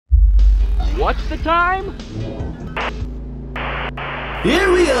What's the time?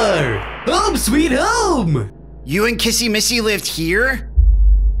 Here we are! Home sweet home! You and Kissy Missy lived here?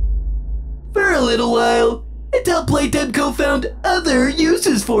 For a little while, until Playtime Co found other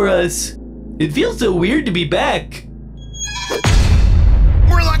uses for us. It feels so weird to be back.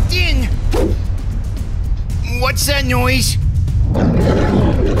 We're locked in! What's that noise?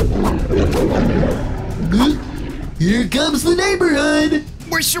 Here comes the neighborhood!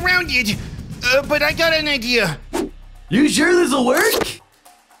 We're surrounded! But I got an idea. You sure this'll work?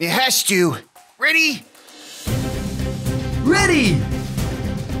 It has to. Ready? Ready!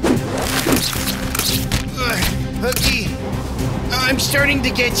 Huggy, I'm starting to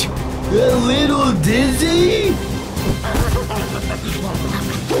get... A little dizzy?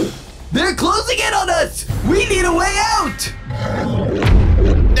 They're closing in on us! We need a way out!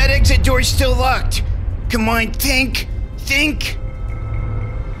 That exit door's still locked. Come on, think. Think.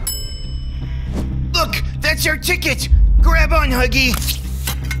 Look, that's our ticket. Grab on, Huggy.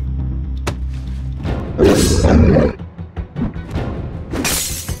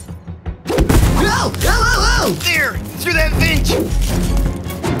 Ow! Ow! Ow! Ow! There, through that vent.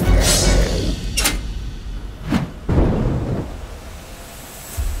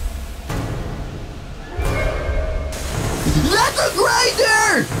 That's a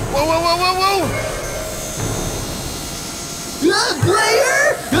grinder! Whoa, whoa, whoa, whoa, whoa!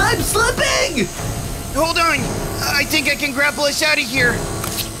 Player! I'm slipping! Hold on. I think I can grapple us out of here.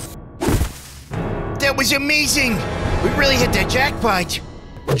 That was amazing. We really hit the jackpot.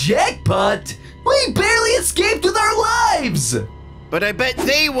 Jackpot? We barely escaped with our lives! But I bet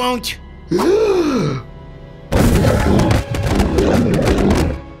they won't. We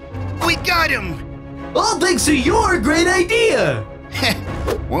got him! All thanks to your great idea!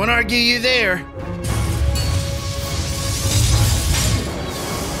 Won't argue you there.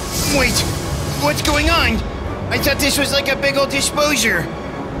 Wait, what's going on? I thought this was like a big old disposer.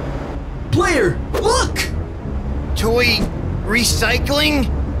 Player, look! Toy recycling?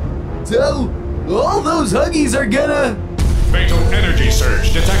 So, all those Huggies are gonna... Fatal energy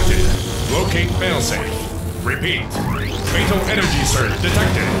surge detected. Locate failsafe. Repeat. Fatal energy surge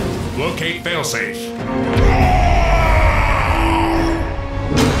detected. Locate failsafe.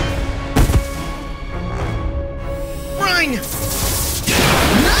 Run!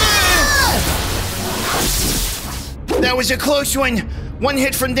 Ah! That was a close one. One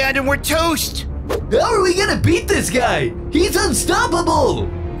hit from that and we're toast. How are we gonna beat this guy? He's unstoppable!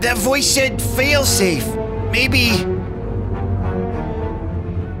 That voice said failsafe. Maybe...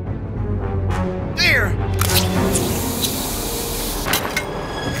 There!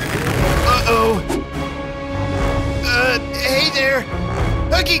 Uh-oh. Hey there!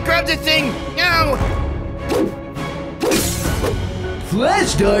 Huggy, grab the thing! Now!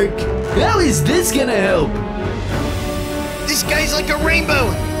 Flash Dark? How is this gonna help? This guy's like a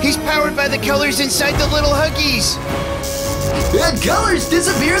rainbow! He's powered by the colors inside the little Huggies! And colors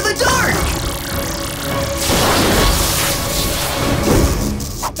disappear in the dark!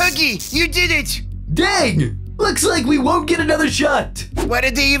 Huggy, you did it! Dang! Looks like we won't get another shot! Why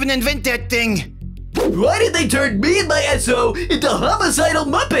did they even invent that thing? Why did they turn me and my SO into homicidal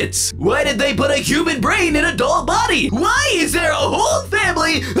Muppets? Why did they put a human brain in a doll body? Why is there a whole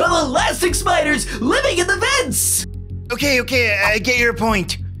family of elastic spiders living in the vents? Okay, I get your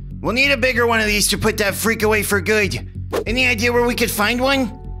point. We'll need a bigger one of these to put that freak away for good. Any idea where we could find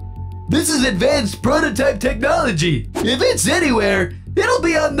one? This is advanced prototype technology. If it's anywhere, it'll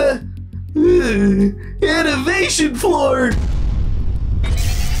be on the innovation floor.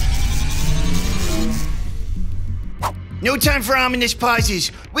 No time for ominous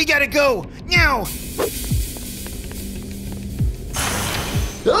pauses. We gotta go, now!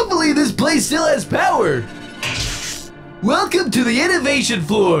 Hopefully this place still has power. Welcome to the innovation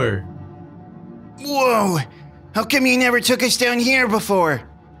floor. Whoa, how come you never took us down here before?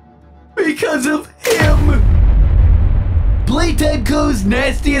 Because of him. Playtime Co's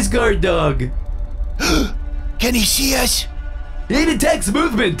nastiest guard dog. Can he see us? He detects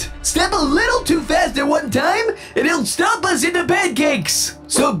movement. Step a little too fast at one time, and he'll stomp us into pancakes.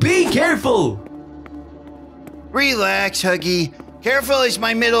 So be careful. Relax, Huggy. Careful is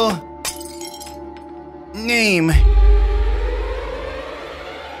my middle name.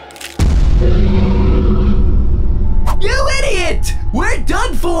 You idiot! We're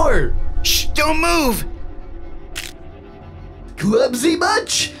done for! Shh, don't move! Clumsy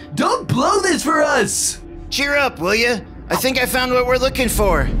much? Don't blow this for us! Cheer up, will ya? I think I found what we're looking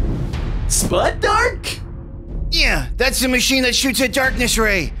for. Spot Dark? Yeah, that's the machine that shoots a darkness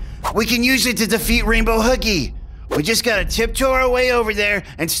ray. We can use it to defeat Rainbow Huggy. We just gotta tiptoe our way over there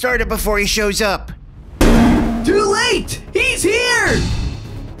and start it before he shows up. Too late! He's here!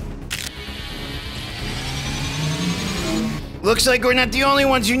 Looks like we're not the only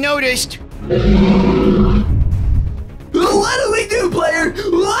ones who noticed. What do we do, player?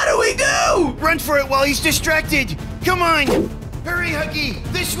 What do we do? Run for it while he's distracted. Come on. Hurry, Huggy.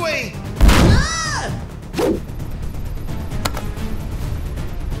 This way. Ah!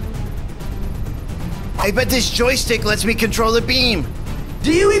 I bet this joystick lets me control the beam.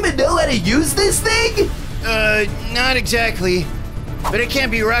 Do you even know how to use this thing? Not exactly. But it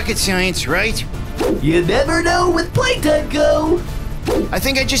can't be rocket science, right? You never know with Playtime Go. I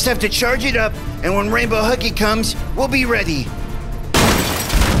think I just have to charge it up, and when Rainbow Huggy comes, we'll be ready.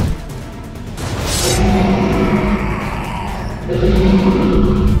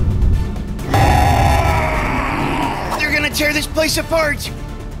 They're gonna tear this place apart.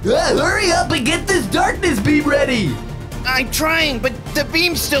 Hurry up and get this darkness beam ready. I'm trying, but the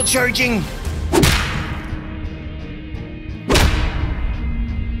beam's still charging.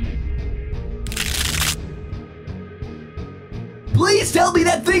 Please tell me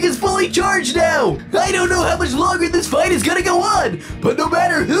that thing is fully charged now! I don't know how much longer this fight is gonna go on, but no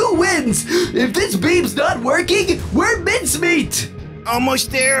matter who wins, if this beam's not working, we're mincemeat!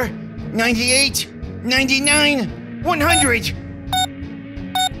 Almost there. 98, 99, 100.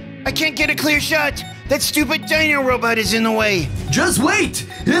 I can't get a clear shot. That stupid dino robot is in the way. Just wait!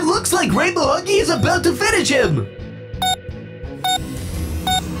 It looks like Rainbow Huggy is about to finish him!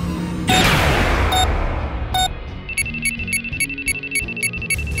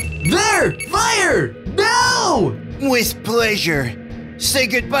 There! Fire! No! With pleasure. Say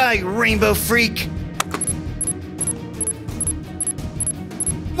goodbye, Rainbow Freak.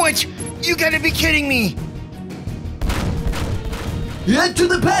 What? You gotta be kidding me. Enter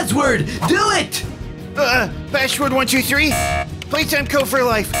the password! Do it! Password 123. Playtime code for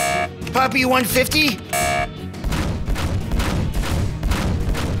life. Poppy 150.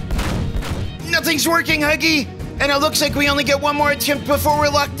 Nothing's working, Huggy. And it looks like we only get one more attempt before we're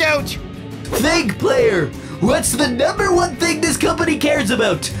locked out. Think, player! What's the #1 thing this company cares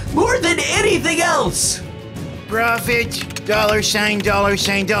about? More than anything else! Profit, dollar sign, dollar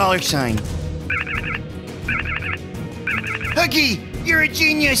sign, dollar sign. Huggy, you're a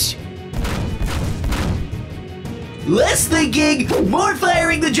genius. Less thinking, more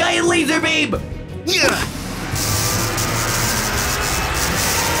firing the giant laser beam! Yeah.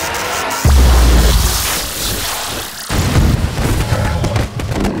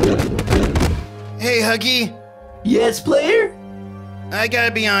 Hey, Huggy. Yes, player? I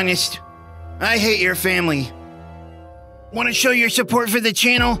gotta be honest. I hate your family. Want to show your support for the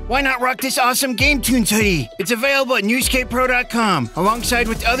channel? Why not rock this awesome Game Tunes hoodie? It's available at newscapepro.com, alongside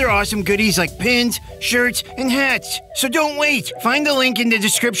with other awesome goodies like pins, shirts, and hats. So don't wait. Find the link in the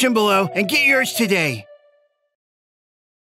description below and get yours today.